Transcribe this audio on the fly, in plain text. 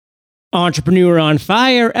Entrepreneur on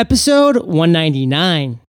Fire, episode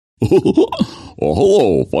 199. Well,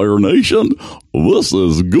 hello, Fire Nation. This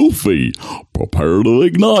is Goofy. Prepare to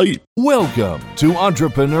ignite. Welcome to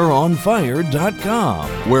EntrepreneurOnFire.com,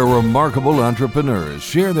 where remarkable entrepreneurs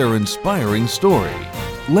share their inspiring story.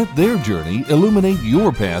 Let their journey illuminate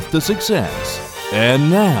your path to success.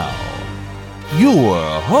 And now, your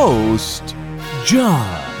host,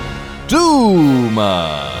 John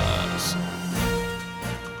Dumas.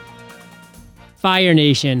 Fire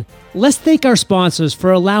Nation, let's thank our sponsors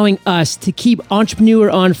for allowing us to keep Entrepreneur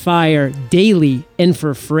on Fire daily and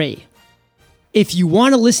for free. If you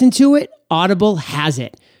want to listen to it, Audible has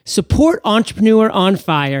it. Support Entrepreneur on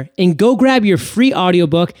Fire and go grab your free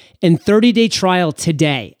audiobook and 30-day trial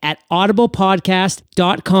today at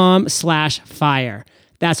audiblepodcast.com/fire.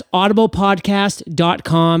 That's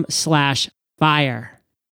audiblepodcast.com/fire.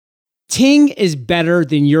 Ting is better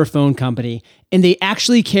than your phone company, and they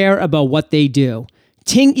actually care about what they do.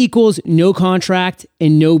 Ting equals no contract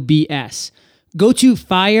and no BS. Go to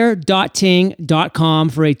fire.ting.com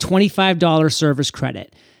for a $25 service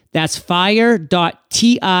credit. That's fire.ting.com.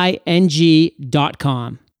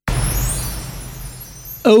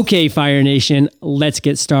 Okay, Fire Nation, let's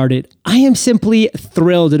get started. I am simply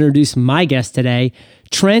thrilled to introduce my guest today,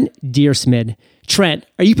 Trent Dyrsmid. Trent,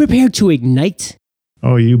 are you prepared to ignite?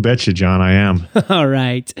 Oh, you betcha, John, I am. All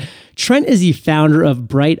right. Trent is the founder of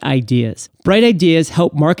BrightIdeas. BrightIdeas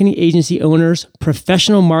help marketing agency owners,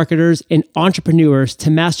 professional marketers, and entrepreneurs to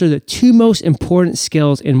master the two most important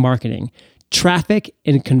skills in marketing, traffic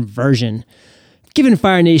and conversion. Giving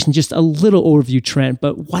Fire Nation just a little overview, Trent,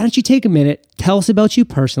 but why don't you take a minute, tell us about you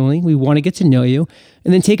personally, we want to get to know you,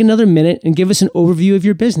 and then take another minute and give us an overview of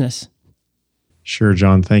your business. Sure,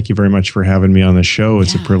 John. Thank you very much for having me on the show.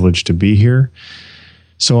 It's a privilege to be here.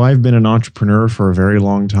 So I've been an entrepreneur for a very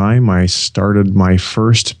long time. I started my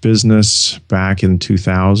first business back in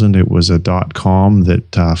 2000. It was a .com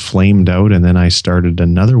that flamed out, and then I started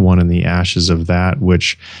another one in the ashes of that,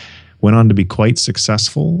 which went on to be quite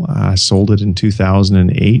successful. I sold it in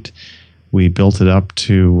 2008. We built it up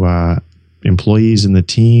to employees in the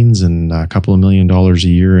teens and a couple of $1 million a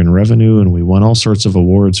year in revenue, and we won all sorts of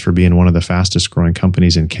awards for being one of the fastest growing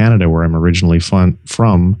companies in Canada, where I'm originally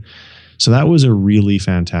from. So that was a really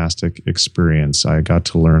fantastic experience. I got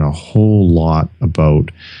to learn a whole lot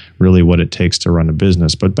about really what it takes to run a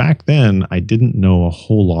business. But back then, I didn't know a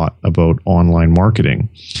whole lot about online marketing.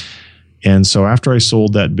 And so after I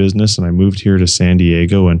sold that business and I moved here to San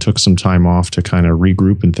Diego and took some time off to kind of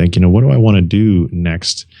regroup and think, what do I want to do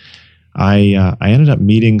next? I ended up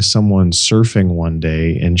meeting someone surfing one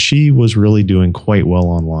day, and she was really doing quite well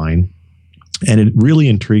online. And it really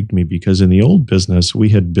intrigued me because in the old business, we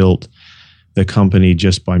had built the company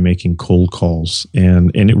just by making cold calls.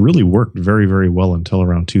 And it really worked very, very well until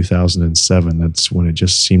around 2007. That's when it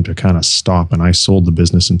just seemed to kind of stop. And I sold the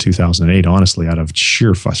business in 2008, honestly, out of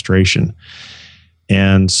sheer frustration.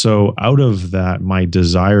 And so out of that, my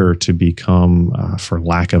desire to become, for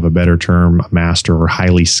lack of a better term, a master or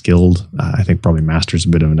highly skilled, I think probably master is a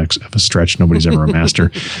bit of a stretch. Nobody's ever a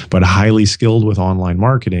master, but highly skilled with online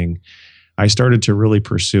marketing, I started to really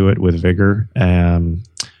pursue it with vigor.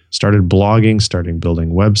 Started blogging, starting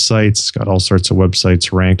building websites, got all sorts of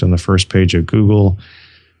websites ranked on the first page of Google,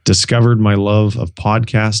 discovered my love of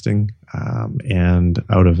podcasting, and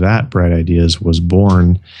out of that, BrightIdeas was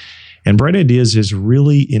born. And BrightIdeas is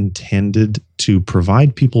really intended to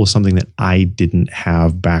provide people with something that I didn't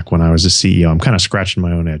have back when I was a CEO. I'm kind of scratching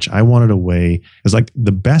my own itch. I wanted a way, it's like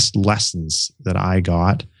the best lessons that I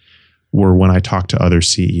got were when I talked to other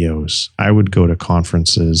CEOs. I would go to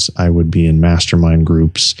conferences. I would be in mastermind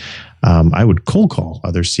groups. I would cold call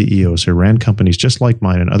other CEOs who ran companies just like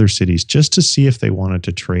mine in other cities just to see if they wanted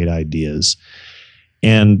to trade ideas.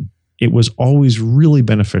 And it was always really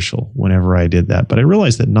beneficial whenever I did that. But I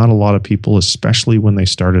realized that not a lot of people, especially when they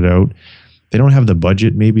started out, they don't have the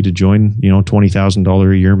budget maybe to join,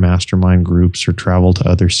 $20,000 a year mastermind groups or travel to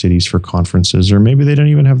other cities for conferences, or maybe they don't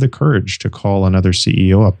even have the courage to call another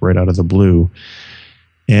CEO up right out of the blue.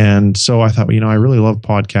 And so I thought, I really love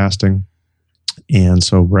podcasting. And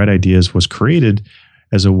so BrightIdeas was created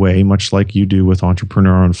as a way, much like you do with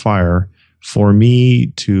Entrepreneur on Fire, for me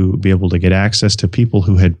to be able to get access to people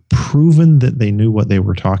who had proven that they knew what they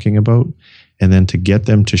were talking about, and then to get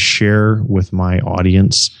them to share with my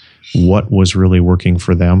audience what was really working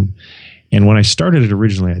for them. And when I started it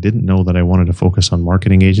originally, I didn't know that I wanted to focus on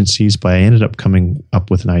marketing agencies, but I ended up coming up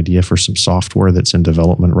with an idea for some software that's in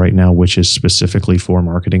development right now, which is specifically for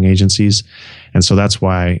marketing agencies. And so that's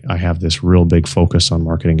why I have this real big focus on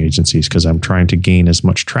marketing agencies, because I'm trying to gain as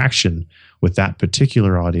much traction with that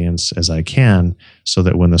particular audience as I can, so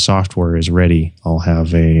that when the software is ready, I'll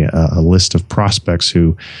have a list of prospects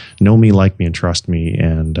who know me, like me, and trust me,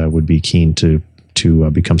 and would be keen to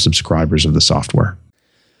become subscribers of the software.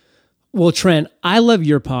 Well, Trent, I love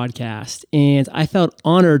your podcast, and I felt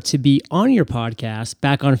honored to be on your podcast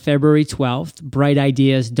back on February 12th,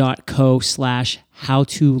 brightideas.co/how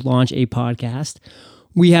to launch a podcast.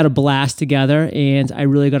 We had a blast together, and I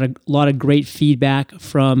really got a lot of great feedback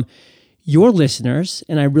from your listeners,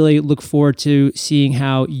 and I really look forward to seeing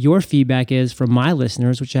how your feedback is from my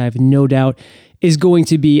listeners, which I have no doubt is going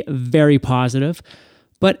to be very positive.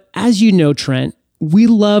 But as you know, Trent, we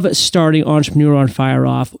love starting Entrepreneur on Fire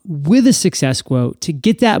off with a success quote to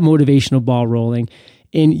get that motivational ball rolling.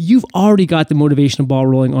 And you've already got the motivational ball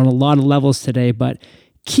rolling on a lot of levels today, but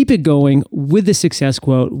keep it going with the success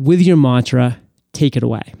quote, with your mantra. Take it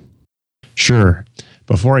away. Sure.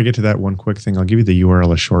 Before I get to that, one quick thing, I'll give you the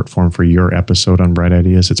URL, a short form for your episode on Bright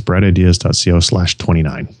Ideas. It's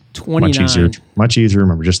brightideas.co/29. 29. Much easier to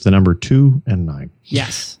remember, just the number 2 and 9.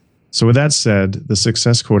 Yes. So with that said, the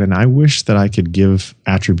success quote, and I wish that I could give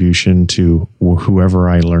attribution to whoever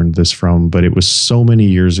I learned this from, but it was so many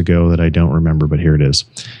years ago that I don't remember, but here it is.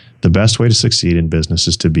 The best way to succeed in business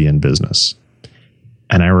is to be in business.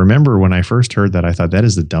 And I remember when I first heard that, I thought that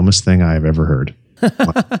is the dumbest thing I have ever heard.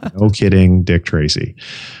 No kidding, Dick Tracy.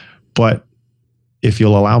 But if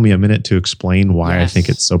you'll allow me a minute to explain why I think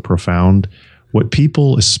it's so profound, what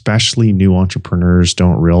people, especially new entrepreneurs,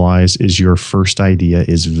 don't realize is your first idea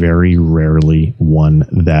is very rarely one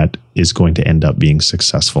that is going to end up being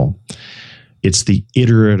successful. It's the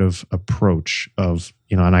iterative approach of,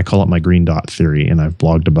 and I call it my green dot theory, and I've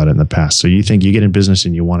blogged about it in the past. So you think you get in business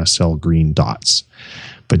and you want to sell green dots,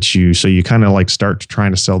 but you kind of like start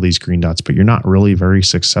trying to sell these green dots, but you're not really very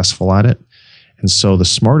successful at it. And so the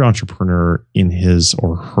smart entrepreneur, in his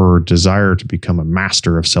or her desire to become a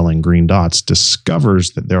master of selling green dots,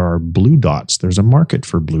 discovers that there are blue dots. There's a market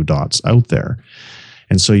for blue dots out there.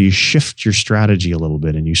 And so you shift your strategy a little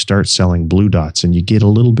bit and you start selling blue dots and you get a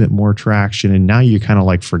little bit more traction. And now you kind of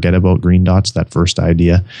like forget about green dots, that first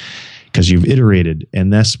idea, because you've iterated.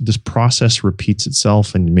 And this process repeats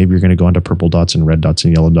itself. And maybe you're going to go into purple dots and red dots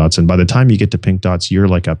and yellow dots. And by the time you get to pink dots, you're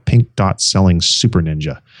like a pink dot selling super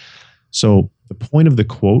ninja. So the point of the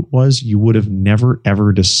quote was you would have never,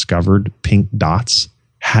 ever discovered pink dots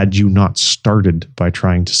had you not started by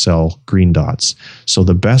trying to sell green dots. So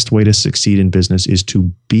the best way to succeed in business is to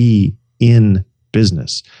be in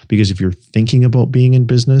business. Because if you're thinking about being in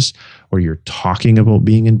business, or you're talking about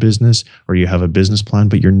being in business, or you have a business plan,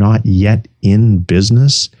 but you're not yet in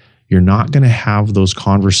business, you're not going to have those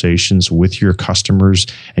conversations with your customers,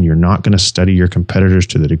 and you're not going to study your competitors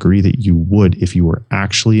to the degree that you would if you were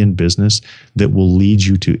actually in business, that will lead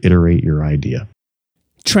you to iterate your idea.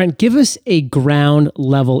 Trent, give us a ground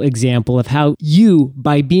level example of how you,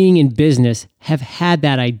 by being in business, have had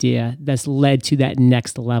that idea that's led to that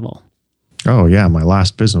next level. Oh, yeah. My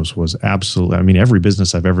last business was absolutely, every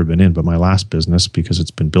business I've ever been in, but my last business, because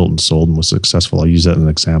it's been built and sold and was successful, I'll use that as an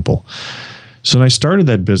example. So when I started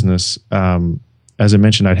that business, as I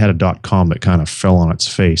mentioned, I'd had a .com that kind of fell on its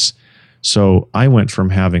face. So I went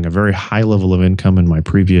from having a very high level of income in my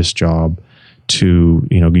previous job to,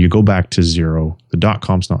 you go back to zero. The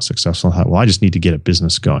 .com's not successful. I thought, well, I just need to get a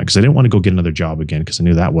business going, because I didn't want to go get another job again, because I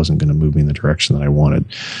knew that wasn't going to move me in the direction that I wanted.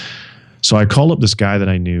 So I called up this guy that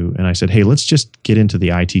I knew and I said, hey, let's just get into the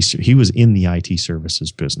IT. He was in the IT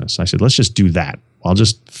services business. I said, let's just do that. I'll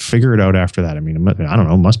just figure it out after that. I don't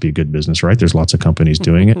know. It must be a good business, right? There's lots of companies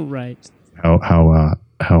doing it. Right.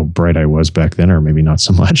 How bright I was back then, or maybe not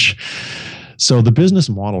so much. So the business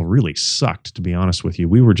model really sucked, to be honest with you.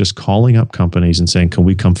 We were just calling up companies and saying, can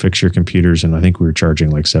we come fix your computers? And I think we were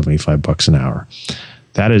charging like $75 an hour.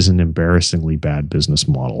 That is an embarrassingly bad business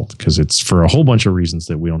model, because it's for a whole bunch of reasons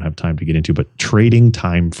that we don't have time to get into. But trading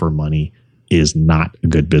time for money is not a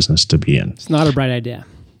good business to be in. It's not a bright idea.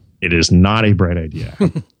 It is not a bright idea.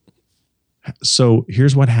 So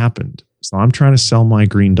here's what happened. So I'm trying to sell my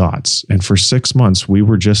green dots. And for 6 months, we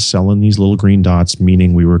were just selling these little green dots,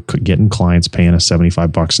 meaning we were getting clients paying us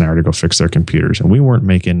 $75 an hour to go fix their computers. And we were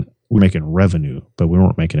making revenue, but we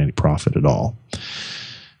weren't making any profit at all.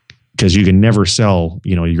 Because you can never sell,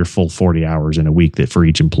 your full 40 hours in a week that for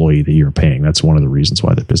each employee that you're paying. That's one of the reasons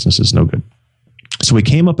why the business is no good. So we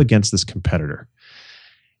came up against this competitor.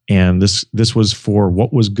 And this was for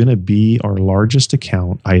what was going to be our largest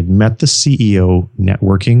account. I had met the CEO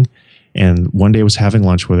networking, and one day I was having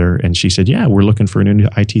lunch with her, and she said, yeah, we're looking for a new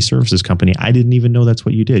IT services company. I didn't even know that's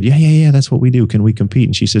what you did. Yeah, that's what we do. Can we compete?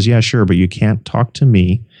 And she says, yeah, sure, but you can't talk to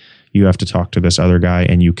me. You have to talk to this other guy,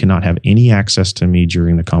 and you cannot have any access to me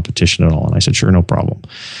during the competition at all. And I said, sure, no problem.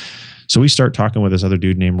 So we start talking with this other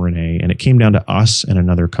dude named Renee, and it came down to us and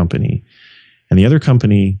another company. And the other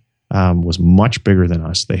company was much bigger than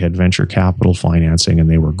us. They had venture capital financing, and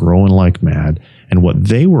they were growing like mad. And what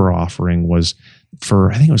they were offering was,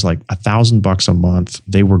 for I think it was like $1,000 a month,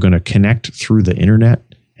 they were going to connect through the internet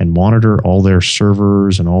and monitor all their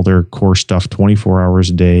servers and all their core stuff 24 hours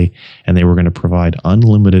a day. And they were going to provide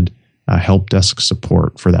unlimited help desk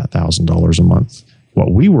support for that $1,000 a month.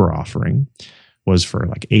 What we were offering was for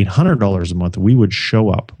like $800 a month, we would show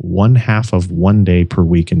up 1/2 of one day per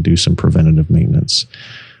week and do some preventative maintenance.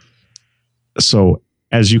 So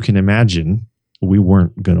as you can imagine, we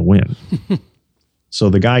weren't going to win. So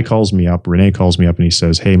the guy calls me up, Renee calls me up, and he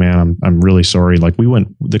says, hey man, I'm really sorry. Like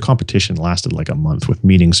the competition lasted like a month with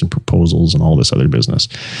meetings and proposals and all this other business.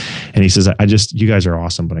 And he says, you guys are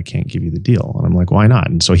awesome, but I can't give you the deal. And I'm like, why not?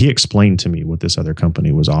 And so he explained to me what this other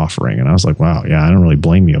company was offering. And I was like, wow, yeah, I don't really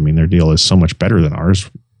blame you. I mean, their deal is so much better than ours,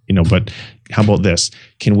 but how about this?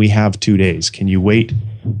 Can we have 2 days? Can you wait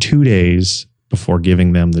 2 days before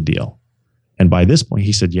giving them the deal? And by this point,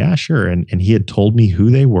 he said, yeah, sure. And he had told me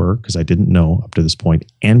who they were, because I didn't know up to this point,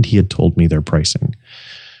 and he had told me their pricing.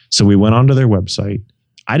 So we went onto their website.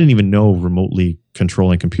 I didn't even know remotely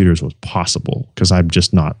controlling computers was possible, because I'm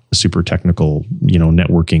just not a super technical,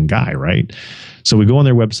 networking guy, right? So we go on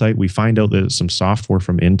their website. We find out that it's some software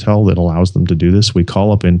from Intel that allows them to do this. We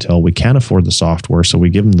call up Intel. We can't afford the software, so we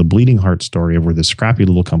give them the bleeding heart story of we're this scrappy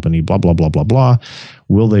little company, blah, blah, blah, blah, blah.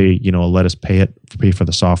 Will they, let us pay for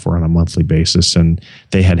the software on a monthly basis? And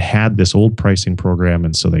they had this old pricing program,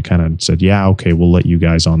 and so they kind of said, yeah, okay, we'll let you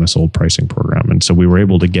guys on this old pricing program. And so we were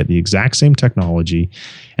able to get the exact same technology,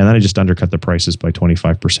 and then I just undercut the prices by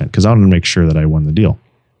 25% because I wanted to make sure that I won the deal.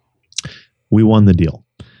 We won the deal.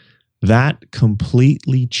 That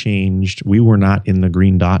completely changed. We were not in the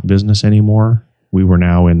green dot business anymore. We were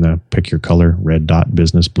now in the pick your color, red dot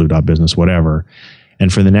business, blue dot business, whatever.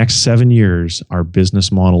 And for the next 7 years, our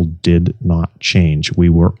business model did not change. We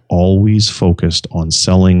were always focused on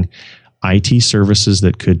selling IT services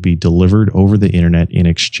that could be delivered over the internet in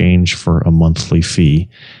exchange for a monthly fee.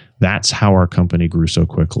 That's how our company grew so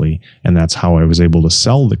quickly. And that's how I was able to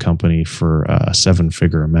sell the company for a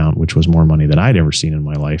 7-figure amount, which was more money than I'd ever seen in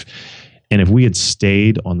my life. And if we had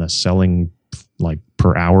stayed on the selling like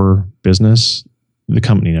per hour business, the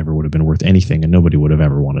company never would have been worth anything and nobody would have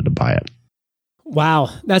ever wanted to buy it. Wow,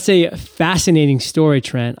 that's a fascinating story,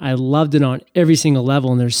 Trent. I loved it on every single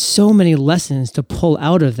level, and there's so many lessons to pull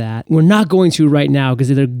out of that. We're not going to right now because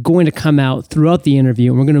they're going to come out throughout the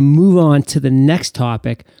interview, and we're going to move on to the next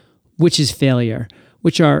topic, which is failure,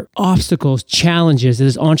 which are obstacles, challenges that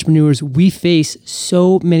as entrepreneurs we face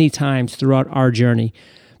so many times throughout our journey.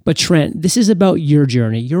 But Trent, this is about your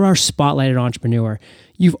journey. You're our spotlighted entrepreneur.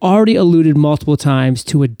 You've already alluded multiple times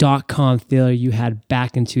to a .com failure you had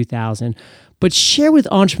back in 2000. But share with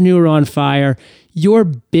Entrepreneur on Fire your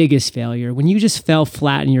biggest failure, when you just fell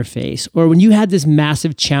flat in your face, or when you had this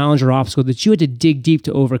massive challenge or obstacle that you had to dig deep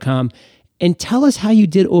to overcome, and tell us how you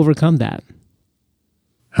did overcome that.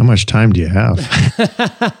 How much time do you have?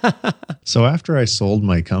 So after I sold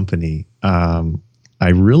my company, I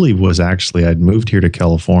really was I'd moved here to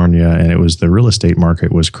California, and it was the real estate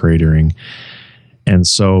market was cratering. And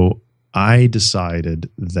so I decided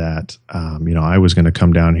that, I was going to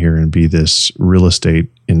come down here and be this real estate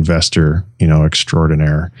investor,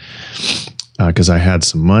 extraordinaire, because I had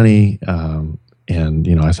some money.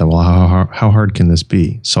 And I thought, well, how hard can this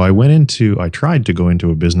be? So I tried to go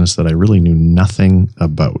into a business that I really knew nothing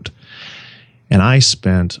about. And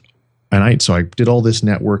so I did all this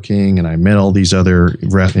networking, and I met all these other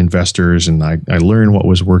investors, and I learned what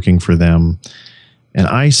was working for them. And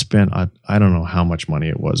I spent, I don't know how much money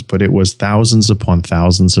it was, but it was thousands upon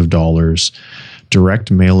thousands of dollars direct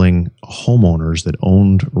mailing homeowners that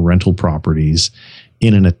owned rental properties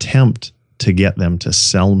in an attempt to get them to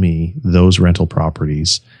sell me those rental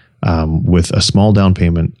properties with a small down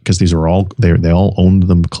payment, because these are all, they all owned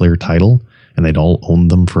them clear title, and they'd all owned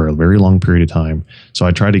them for a very long period of time. So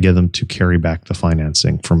I tried to get them to carry back the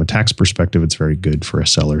financing. From a tax perspective, it's very good for a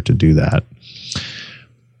seller to do that.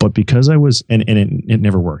 But because I was, and it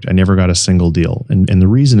never worked. I never got a single deal. And the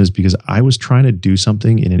reason is because I was trying to do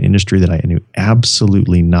something in an industry that I knew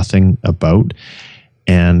absolutely nothing about.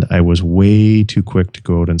 And I was way too quick to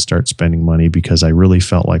go out and start spending money, because I really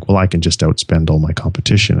felt like, well, I can just outspend all my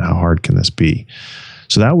competition. How hard can this be?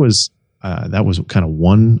 So that was kind of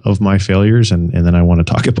one of my failures. And then I want to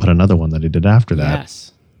talk about another one that I did after that.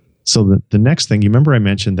 Yes. So the next thing, you remember I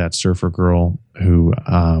mentioned that surfer girl who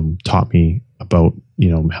taught me about,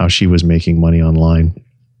 how she was making money online.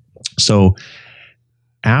 So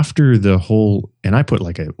after the whole, and I put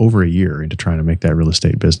like over a year into trying to make that real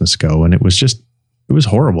estate business go. And it was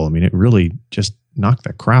horrible. I mean, it really just knocked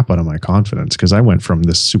the crap out of my confidence, because I went from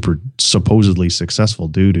this super supposedly successful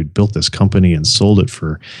dude who'd built this company and sold it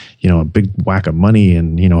for, a big whack of money.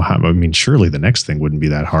 And, surely the next thing wouldn't be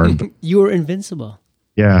that hard. But you were invincible.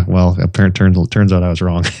 yeah, well, turns out I was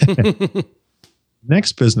wrong.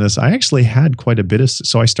 Next business, I actually had quite a bit of,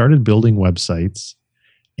 so I started building websites.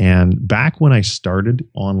 And back when I started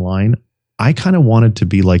online, I kind of wanted to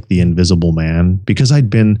be like the invisible man, because I'd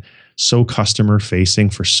been so customer facing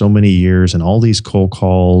for so many years and all these cold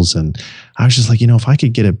calls. And I was just like, if I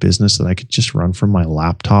could get a business that I could just run from my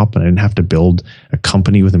laptop and I didn't have to build a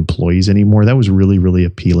company with employees anymore, that was really, really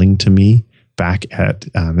appealing to me back at,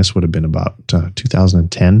 this would have been about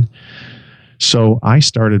 2010. So I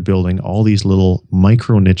started building all these little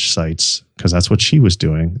micro niche sites, because that's what she was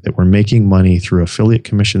doing, that were making money through affiliate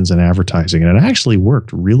commissions and advertising. And it actually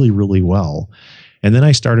worked really, really well. And then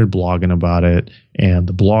I started blogging about it, and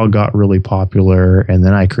the blog got really popular. And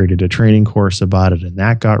then I created a training course about it, and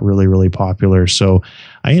that got really, really popular. So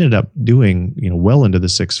I ended up doing, well into the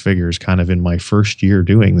six figures kind of in my first year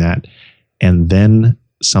doing that. And then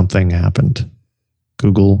something happened.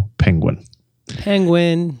 Google Penguin.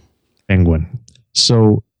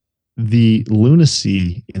 So the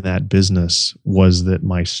lunacy in that business was that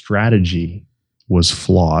my strategy was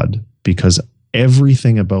flawed, because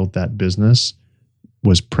everything about that business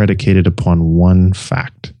was predicated upon one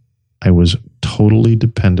fact. I was totally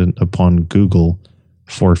dependent upon Google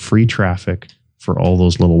for free traffic for all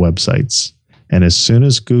those little websites. And as soon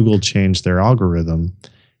as Google changed their algorithm,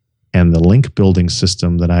 and the link building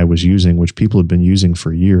system that I was using, which people had been using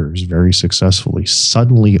for years very successfully,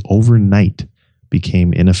 suddenly overnight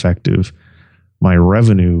became ineffective, my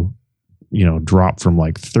revenue, dropped from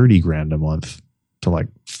like 30 grand a month to like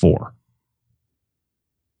 4.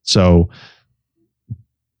 So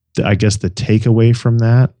I guess the takeaway from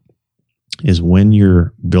that is, when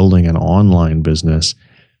you're building an online business,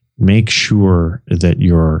 make sure that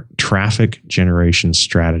your traffic generation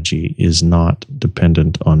strategy is not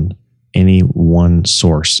dependent on any one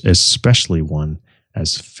source, especially one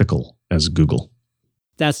as fickle as Google.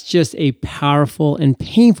 That's just a powerful and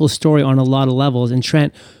painful story on a lot of levels. And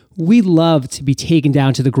Trent, we love to be taken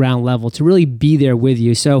down to the ground level, to really be there with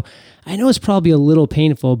you. So I know it's probably a little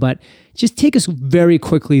painful, but just take us very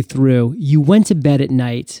quickly through. You went to bed at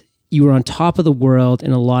night. You were on top of the world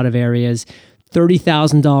in a lot of areas.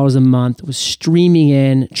 $30,000 a month was streaming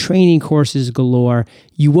in, training courses galore.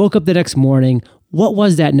 You woke up the next morning. What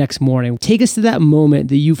was that next morning? Take us to that moment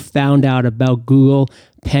that you found out about Google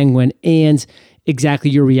Penguin and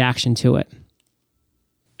exactly your reaction to it.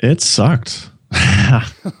 It sucked.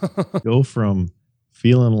 Go from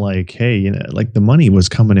feeling like, hey, like the money was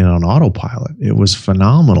coming in on autopilot. It was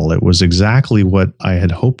phenomenal. It was exactly what I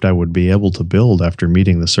had hoped I would be able to build after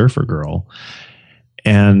meeting the surfer girl.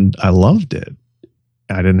 And I loved it.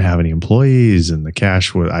 I didn't have any employees, and the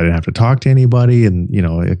cash I didn't have to talk to anybody. And,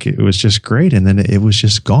 it was just great. And then it was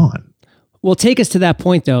just gone. Well, take us to that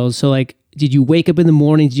point though. So did you wake up in the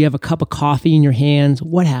morning? Did you have a cup of coffee in your hands?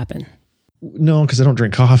 What happened? No, because I don't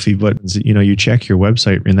drink coffee, but you check your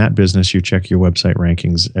website in that business, you check your website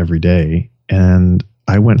rankings every day. And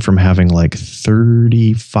I went from having like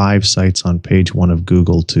 35 sites on page 1 of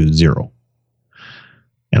Google to 0.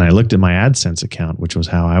 And I looked at my AdSense account, which was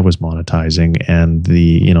how I was monetizing, and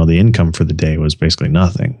the income for the day was basically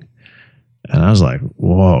nothing. And I was like,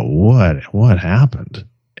 whoa, what happened?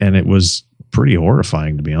 And it was pretty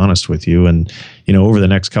horrifying, to be honest with you. And, over the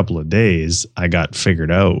next couple of days, I got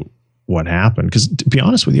figured out what happened. Because to be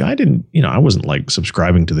honest with you, I wasn't like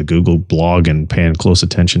subscribing to the Google blog and paying close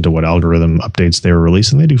attention to what algorithm updates they were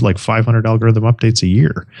releasing. They do like 500 algorithm updates a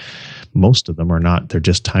year. Most of them are not, they're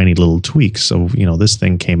just tiny little tweaks. So, this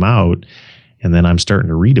thing came out, and then I'm starting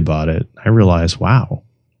to read about it. I realized, wow,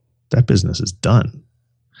 that business is done.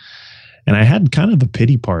 And I had kind of a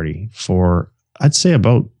pity party for, I'd say,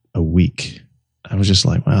 about a week. I was just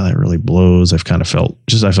like, wow, that really blows. I felt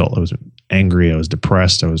I was angry. I was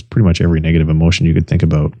depressed. I was pretty much every negative emotion you could think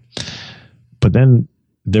about. But then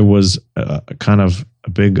there was a kind of a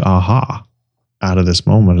big aha out of this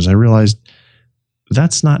moment, as I realized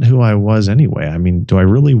that's not who I was anyway. I mean, do I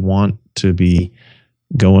really want to be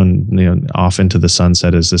going off into the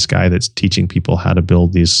sunset as this guy that's teaching people how to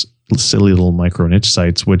build these silly little micro niche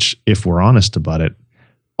sites, which, if we're honest about it,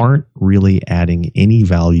 aren't really adding any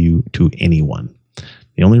value to anyone?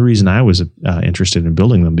 The only reason I was interested in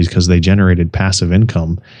building them because they generated passive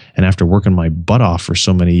income. And after working my butt off for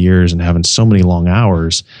so many years and having so many long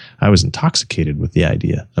hours, I was intoxicated with the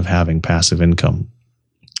idea of having passive income.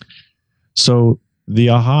 So the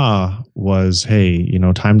aha was, hey,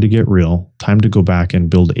 time to get real, time to go back and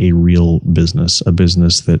build a real business, a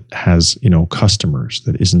business that has, customers,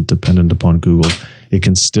 that isn't dependent upon Google. It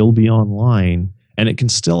can still be online and it can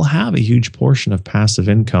still have a huge portion of passive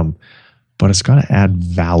income, but it's got to add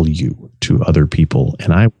value to other people.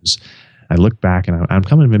 And I look back and I'm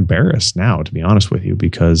kind of embarrassed now, to be honest with you,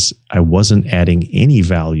 because I wasn't adding any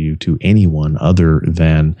value to anyone other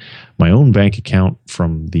than my own bank account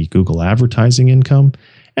from the Google advertising income.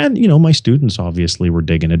 And, my students obviously were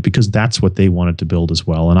digging it because that's what they wanted to build as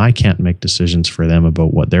well. And I can't make decisions for them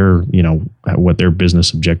about what their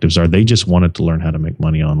business objectives are. They just wanted to learn how to make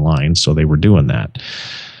money online. So they were doing that.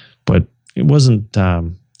 But it wasn't,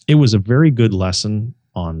 it was a very good lesson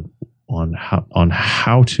on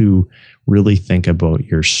how to really think about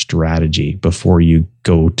your strategy before you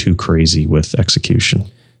go too crazy with execution.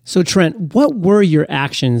 So Trent, what were your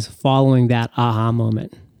actions following that aha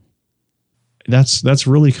moment? That's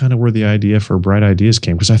really kind of where the idea for Bright Ideas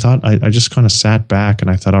came, because I thought I just kind of sat back and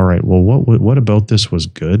I thought, all right, well, what about this was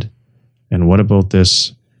good? And what about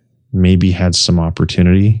this maybe had some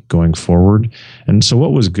opportunity going forward? And so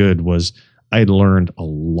what was good was I learned a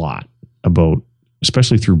lot about,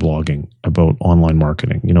 especially through blogging, about online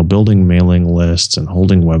marketing, building mailing lists and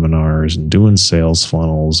holding webinars and doing sales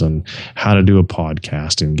funnels and how to do a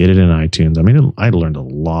podcast and get it in iTunes. I mean, I learned a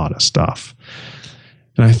lot of stuff.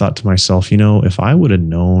 And I thought to myself, if I would have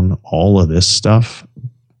known all of this stuff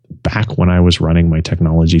back when I was running my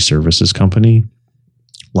technology services company,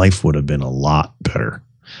 life would have been a lot better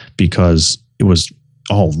because it was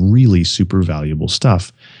all really super valuable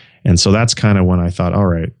stuff. And so that's kind of when I thought, all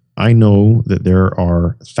right, I know that there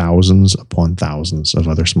are thousands upon thousands of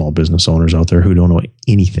other small business owners out there who don't know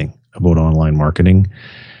anything about online marketing.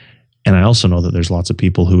 And I also know that there's lots of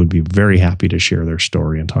people who would be very happy to share their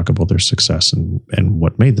story and talk about their success and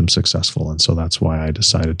what made them successful. And so that's why I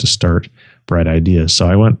decided to start Bright Ideas. So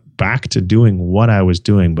I went back to doing what I was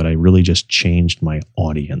doing, but I really just changed my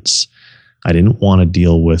audience. I didn't want to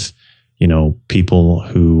deal with, people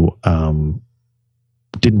who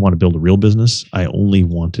didn't want to build a real business. I only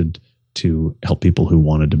wanted to help people who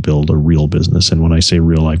wanted to build a real business. And when I say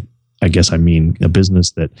real, I guess I mean a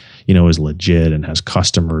business that, is legit and has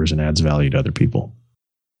customers and adds value to other people.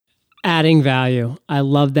 Adding value. I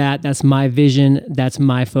love that. That's my vision. That's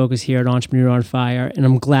my focus here at Entrepreneur on Fire. And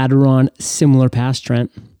I'm glad we're on similar paths,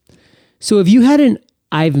 Trent. So if you had an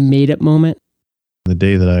I've made it moment. The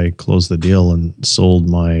day that I closed the deal and sold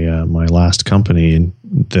my my last company and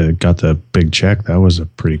got the big check, that was a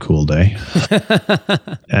pretty cool day.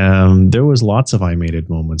 There was lots of I made it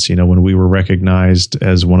moments. When we were recognized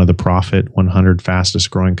as one of the Profit 100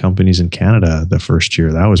 fastest growing companies in Canada the first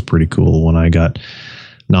year, that was pretty cool. When I got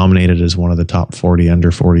nominated as one of the top 40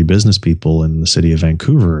 under 40 business people in the city of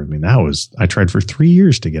Vancouver, I mean, I tried for 3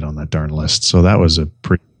 years to get on that darn list. So that was a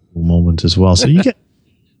pretty cool moment as well. So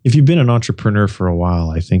if you've been an entrepreneur for a while,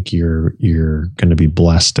 I think you're going to be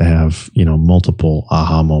blessed to have, multiple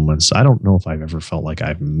aha moments. I don't know if I've ever felt like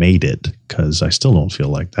I've made it, because I still don't feel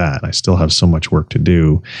like that. I still have so much work to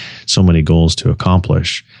do, so many goals to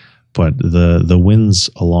accomplish. But the wins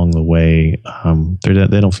along the way,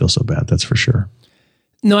 they don't feel so bad. That's for sure.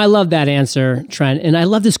 No, I love that answer, Trent. And I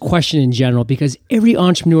love this question in general because every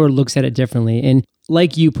entrepreneur looks at it differently. And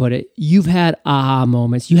like you put it, you've had aha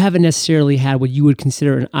moments. You haven't necessarily had what you would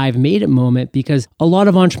consider an I've made it moment, because a lot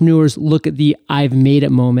of entrepreneurs look at the I've made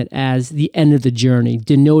it moment as the end of the journey,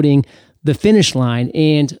 denoting the finish line.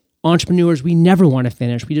 And entrepreneurs, we never want to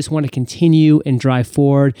finish. We just want to continue and drive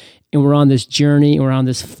forward. And we're on this journey and we're on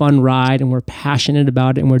this fun ride and we're passionate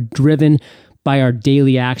about it and we're driven by our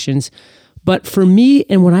daily actions. But for me,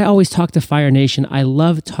 and when I always talk to Fire Nation, I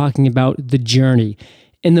love talking about the journey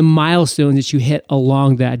and the milestones that you hit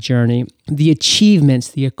along that journey, the achievements,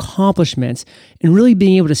 the accomplishments, and really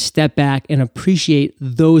being able to step back and appreciate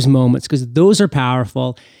those moments, because those are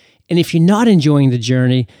powerful. And if you're not enjoying the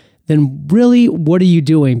journey, then really, what are you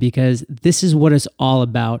doing? Because this is what it's all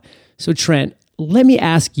about. So Trent, let me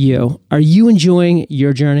ask you, are you enjoying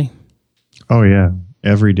your journey? Oh yeah.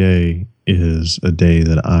 Every day is a day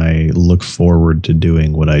that I look forward to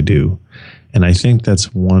doing what I do. And I think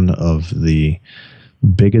that's one of the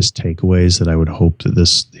biggest takeaways that I would hope that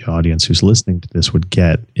the audience who's listening to this would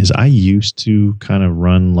get is I used to kind of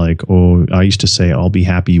run I used to say, I'll be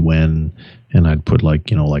happy when, and I'd put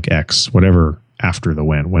like X, whatever after the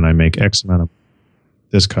when I make X amount of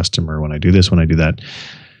this customer, when I do this, when I do that.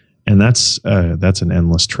 And that's an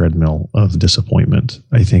endless treadmill of disappointment.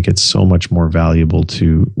 I think it's so much more valuable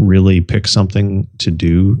to really pick something to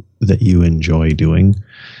do that you enjoy doing.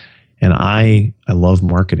 And I love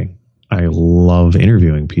marketing. I love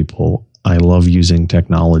interviewing people. I love using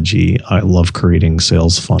technology. I love creating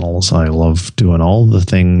sales funnels. I love doing all the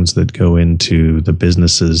things that go into the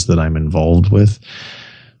businesses that I'm involved with.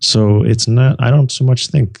 So it's not, I don't so much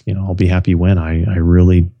think, I'll be happy when. I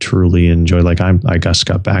really, truly enjoy, I just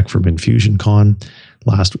got back from InfusionCon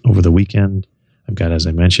over the weekend. I've got, as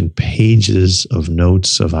I mentioned, pages of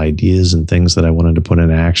notes of ideas and things that I wanted to put in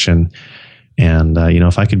action. And,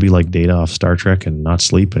 if I could be like Data off Star Trek and not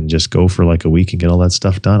sleep and just go for like a week and get all that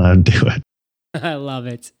stuff done, I'd do it. I love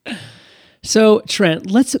it. So, Trent,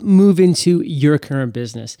 let's move into your current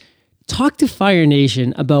business. Talk to Fire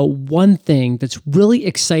Nation about one thing that's really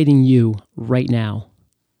exciting you right now.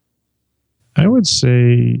 I would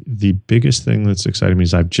say the biggest thing that's exciting me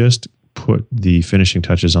is I've just put the finishing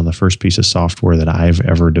touches on the first piece of software that I've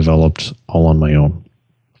ever developed all on my own.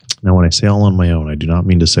 Now, when I say all on my own, I do not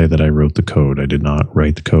mean to say that I wrote the code. I did not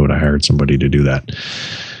write the code. I hired somebody to do that.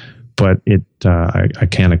 But I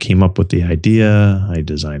kind of came up with the idea. I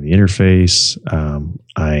designed the interface.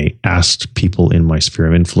 I asked people in my sphere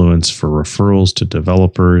of influence for referrals to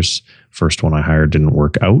developers. First one I hired didn't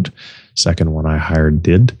work out. Second one I hired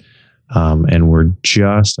did. And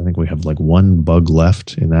I think we have like one bug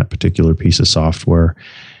left in that particular piece of software.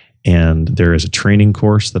 And there is a training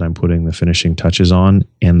course that I'm putting the finishing touches on.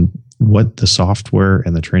 And what the software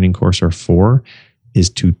and the training course are for is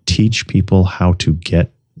to teach people how to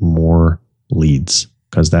get more leads,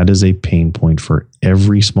 because that is a pain point for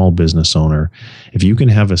every small business owner. If you can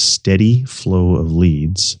have a steady flow of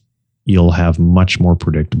leads, you'll have much more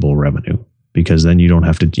predictable revenue, because then you don't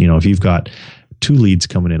have to, if you've got 2 leads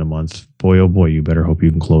coming in a month, boy, oh boy, you better hope you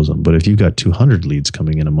can close them. But if you've got 200 leads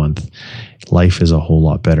coming in a month, life is a whole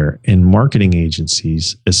lot better. And marketing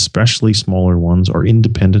agencies, especially smaller ones or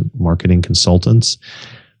independent marketing consultants,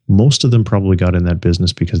 most of them probably got in that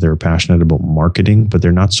business because they were passionate about marketing, but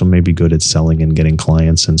they're not so maybe good at selling and getting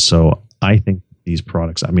clients. And so I think these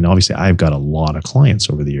products, obviously I've got a lot of clients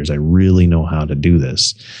over the years. I really know how to do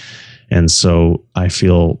this. And so I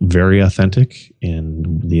feel very authentic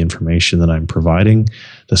in the information that I'm providing.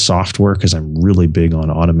 The software, because I'm really big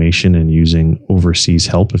on automation and using overseas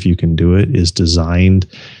help if you can do it, is designed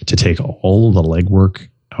to take all of the legwork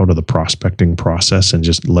out of the prospecting process and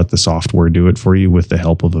just let the software do it for you with the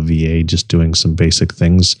help of a VA, just doing some basic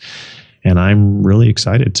things. And I'm really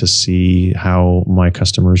excited to see how my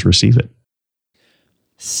customers receive it.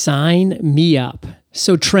 Sign me up.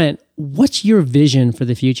 So Trent, what's your vision for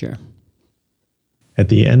the future? At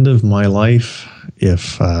the end of my life,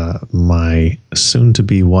 if my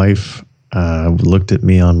soon-to-be wife looked at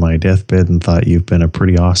me on my deathbed and thought, "You've been a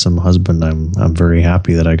pretty awesome husband. I'm very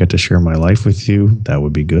happy that I got to share my life with you," that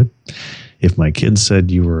would be good. If my kids said,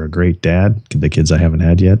 "You were a great dad," the kids I haven't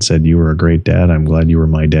had yet said, "You were a great dad. I'm glad you were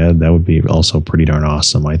my dad," that would be also pretty darn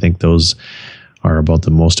awesome. I think those are about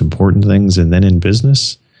the most important things. And then in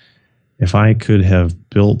business, if I could have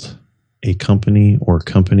built a company or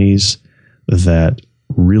companies that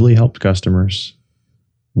really helped customers,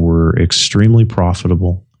 were extremely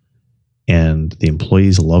profitable, and the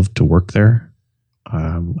employees loved to work there,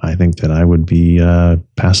 I think that I would be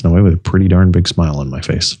passing away with a pretty darn big smile on my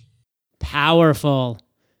face. Powerful.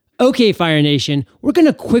 Okay, Fire Nation, we're going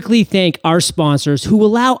to quickly thank our sponsors who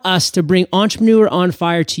allow us to bring Entrepreneur on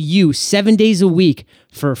Fire to you 7 days a week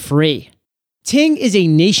for free. Ting is a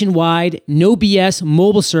nationwide, no BS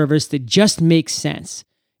mobile service that just makes sense.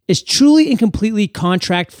 It's truly and completely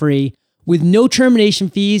contract-free with no termination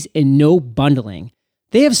fees and no bundling.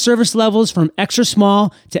 They have service levels from extra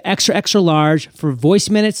small to extra, extra large for voice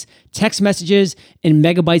minutes, text messages, and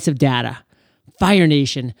megabytes of data. Fire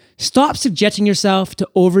Nation, stop subjecting yourself to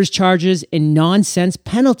overage charges and nonsense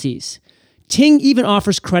penalties. Ting even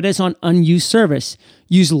offers credits on unused service.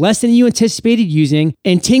 Use less than you anticipated using,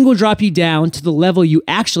 and Ting will drop you down to the level you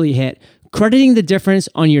actually hit, crediting the difference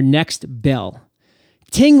on your next bill.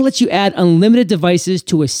 Ting lets you add unlimited devices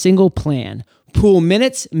to a single plan. Pool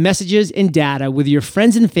minutes, messages, and data with your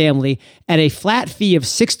friends and family at a flat fee of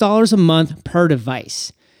 $6 a month per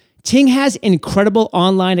device. Ting has incredible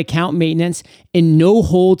online account maintenance and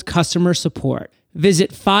no-hold customer support.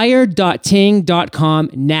 Visit fire.ting.com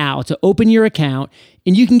now to open your account,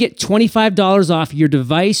 and you can get $25 off your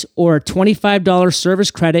device or a $25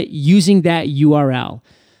 service credit using that URL.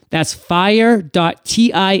 That's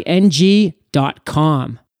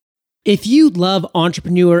fire.ting.com. If you love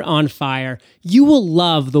Entrepreneur on Fire, you will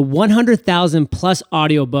love the 100,000 plus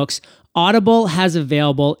audiobooks Audible has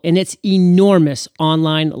available in its enormous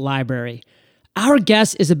online library. Our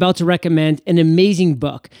guest is about to recommend an amazing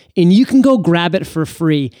book, and you can go grab it for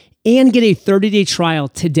free and get a 30-day trial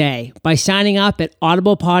today by signing up at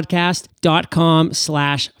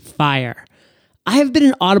audiblepodcast.com/fire. I have been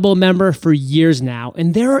an Audible member for years now,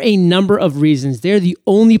 and there are a number of reasons they're the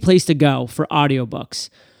only place to go for audiobooks.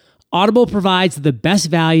 Audible provides the best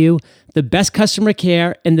value, the best customer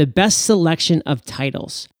care, and the best selection of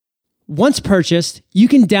titles. Once purchased, you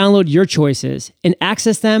can download your choices and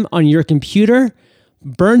access them on your computer,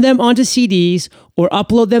 burn them onto CDs, or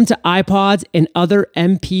upload them to iPods and other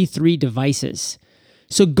MP3 devices.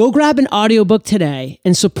 So go grab an audiobook today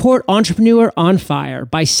and support Entrepreneur on Fire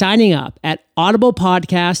by signing up at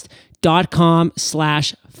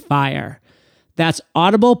audiblepodcast.com/fire. That's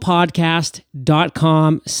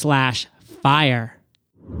audiblepodcast.com/fire.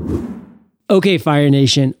 Okay, Fire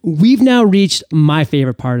Nation, we've now reached my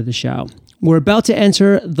favorite part of the show. We're about to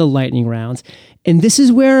enter the lightning round, and this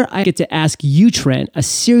is where I get to ask you, Trent, a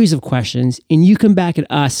series of questions, and you come back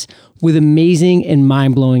at us with amazing and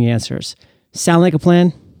mind-blowing answers. Sound like a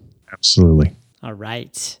plan? Absolutely. All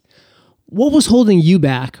right. What was holding you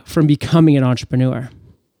back from becoming an entrepreneur?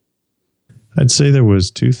 I'd say there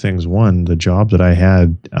was two things. One, the job that I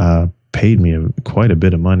had paid me quite a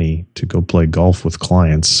bit of money to go play golf with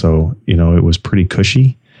clients. So, it was pretty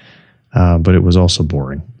cushy, but it was also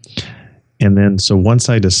boring. And then, so once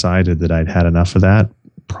I decided that I'd had enough of that,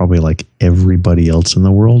 probably like everybody else in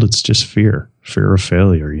the world, it's just fear of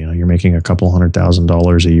failure. You're making a couple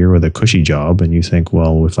 $100,000 a year with a cushy job, and you think,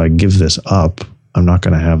 well, if I give this up, I'm not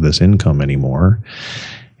going to have this income anymore.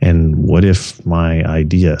 And what if my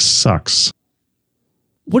idea sucks?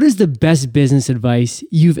 What is the best business advice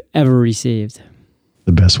you've ever received?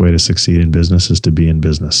 The best way to succeed in business is to be in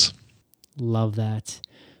business. Love that.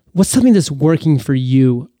 What's something that's working for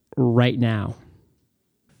you right now?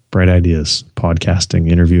 BrightIdeas, podcasting,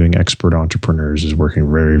 interviewing expert entrepreneurs is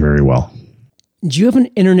working very, very well. Do you have an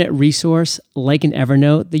internet resource like an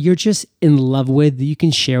Evernote that you're just in love with that you can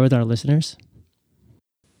share with our listeners?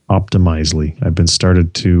 Optimizely. I've been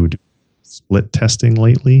started to do split testing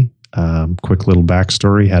lately. Quick little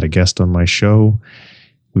backstory, had a guest on my show.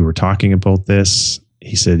 We were talking about this.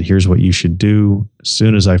 He said, here's what you should do. As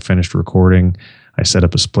soon as I finished recording, I set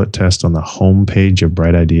up a split test on the homepage of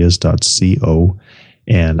brightideas.co,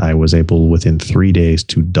 and I was able within 3 days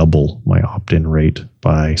to double my opt-in rate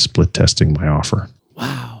by split testing my offer.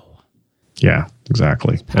 Wow. Yeah,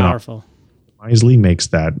 exactly. It's powerful. Optimizely makes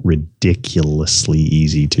that ridiculously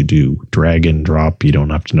easy to do. Drag and drop. You don't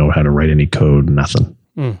have to know how to write any code, nothing.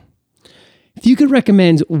 If you could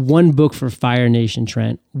recommend one book for Fire Nation,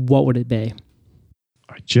 Trent, what would it be?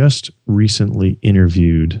 I just recently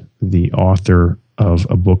interviewed the author of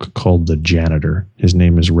a book called The Janitor. His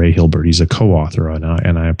name is Ray Hilbert. He's a co-author,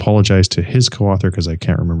 and I apologize to his co-author because I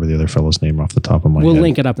can't remember the other fellow's name off the top of my head. We'll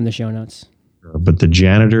link it up in the show notes. But The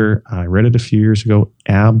Janitor, I read it a few years ago,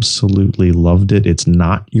 absolutely loved it. It's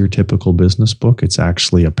not your typical business book. It's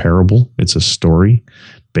actually a parable. It's a story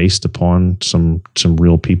based upon some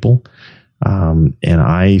real people. And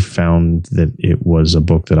I found that it was a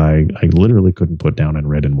book that I literally couldn't put down and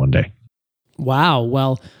read in one day. Wow.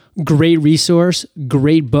 Well, great resource,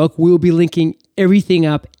 great book. We will be linking everything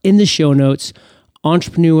up in the show notes,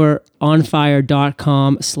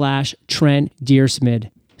 entrepreneuronfire.com/Trent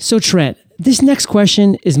Dyrsmid. So Trent, this next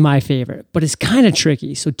question is my favorite, but it's kind of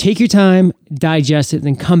tricky. So take your time, digest it, and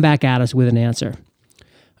then come back at us with an answer.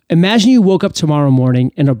 Imagine you woke up tomorrow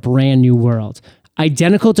morning in a brand new world,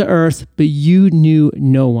 identical to Earth, but you knew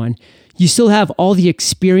no one. You still have all the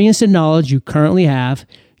experience and knowledge you currently have,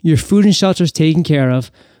 your food and shelter is taken care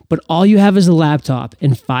of, but all you have is a laptop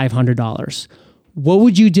and $500. What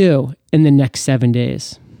would you do in the next 7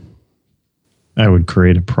 days? I would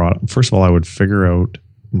create a product. First of all, I would figure out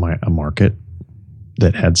a market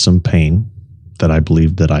that had some pain that I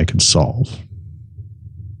believed that I could solve.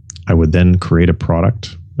 I would then create a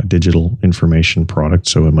product, a digital information product.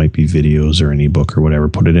 So it might be videos or an ebook or whatever,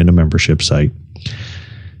 put it in a membership site.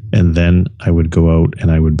 And then I would go out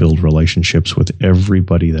and I would build relationships with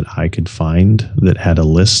everybody that I could find that had a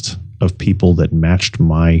list of people that matched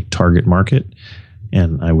my target market.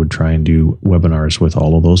 And I would try and do webinars with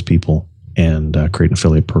all of those people and create an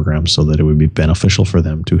affiliate program so that it would be beneficial for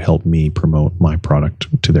them to help me promote my product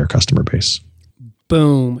to their customer base.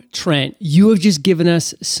 Boom. Trent, you have just given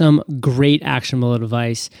us some great actionable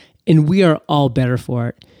advice, and we are all better for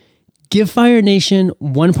it. Give Fire Nation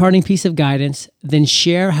one parting piece of guidance, then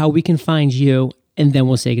share how we can find you, and then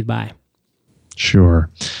we'll say goodbye. Sure.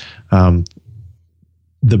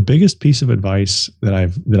 The biggest piece of advice that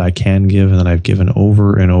I can give and that I've given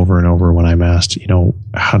over and over and over when I'm asked,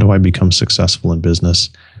 how do I become successful in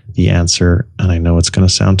business? The answer, and I know it's going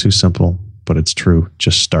to sound too simple, but it's true,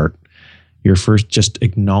 just start. just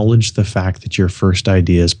acknowledge the fact that your first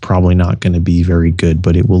idea is probably not going to be very good,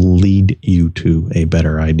 but it will lead you to a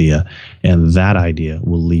better idea. And that idea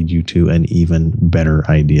will lead you to an even better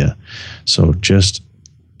idea. So just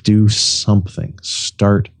do something,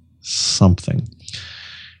 start something.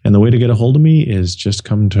 And the way to get a hold of me is just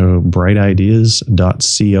come to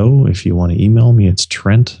BrightIdeas.co. If you want to email me, it's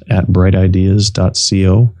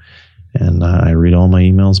Trent@BrightIdeas.co. And I read all my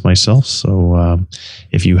emails myself. So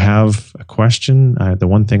if you have a question, the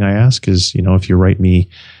one thing I ask is, if you write me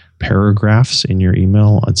paragraphs in your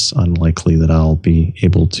email, it's unlikely that I'll be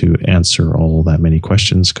able to answer all that many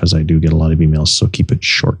questions because I do get a lot of emails. So keep it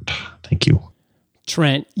short. Thank you.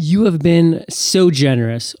 Trent, you have been so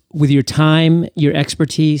generous with your time, your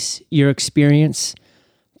expertise, your experience.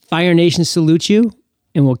 Fire Nation salutes you,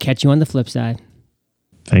 and we'll catch you on the flip side.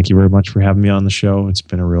 Thank you very much for having me on the show. It's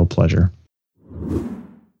been a real pleasure.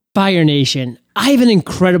 Fire Nation, I have an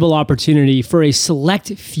incredible opportunity for a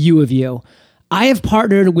select few of you. I have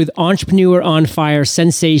partnered with Entrepreneur on Fire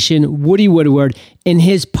sensation Woody Woodward and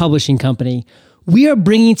his publishing company. We are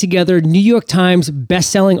bringing together New York Times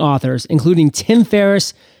bestselling authors, including Tim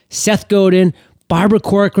Ferriss, Seth Godin, Barbara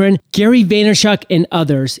Corcoran, Gary Vaynerchuk, and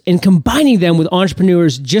others, and combining them with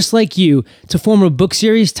entrepreneurs just like you to form a book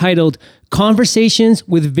series titled Conversations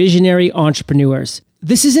with Visionary Entrepreneurs.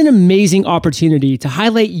 This is an amazing opportunity to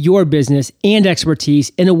highlight your business and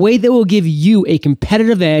expertise in a way that will give you a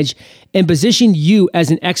competitive edge and position you as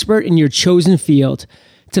an expert in your chosen field.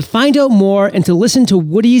 To find out more and to listen to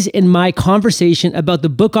Woody's and my conversation about the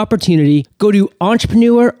book opportunity, go to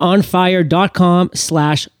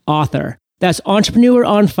entrepreneuronfire.com/author. That's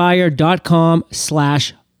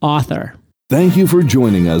entrepreneuronfire.com/author. Thank you for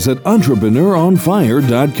joining us at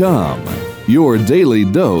entrepreneuronfire.com, your daily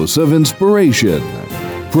dose of inspiration.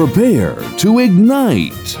 Prepare to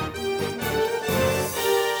ignite.